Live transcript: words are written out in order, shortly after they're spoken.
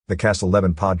The Cast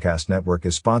 11 Podcast Network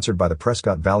is sponsored by the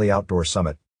Prescott Valley Outdoor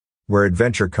Summit, where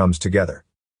adventure comes together.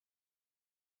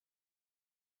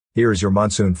 Here is your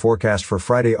monsoon forecast for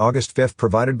Friday, August 5th,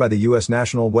 provided by the U.S.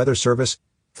 National Weather Service,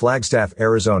 Flagstaff,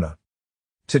 Arizona.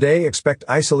 Today, expect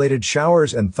isolated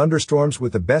showers and thunderstorms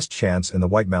with the best chance in the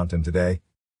White Mountain today.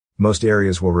 Most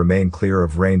areas will remain clear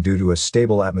of rain due to a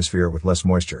stable atmosphere with less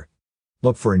moisture.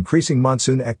 Look for increasing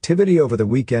monsoon activity over the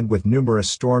weekend with numerous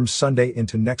storms Sunday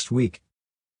into next week.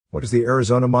 What is the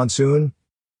Arizona monsoon?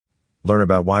 Learn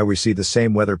about why we see the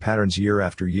same weather patterns year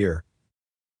after year.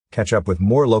 Catch up with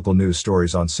more local news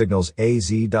stories on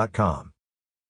signalsaz.com.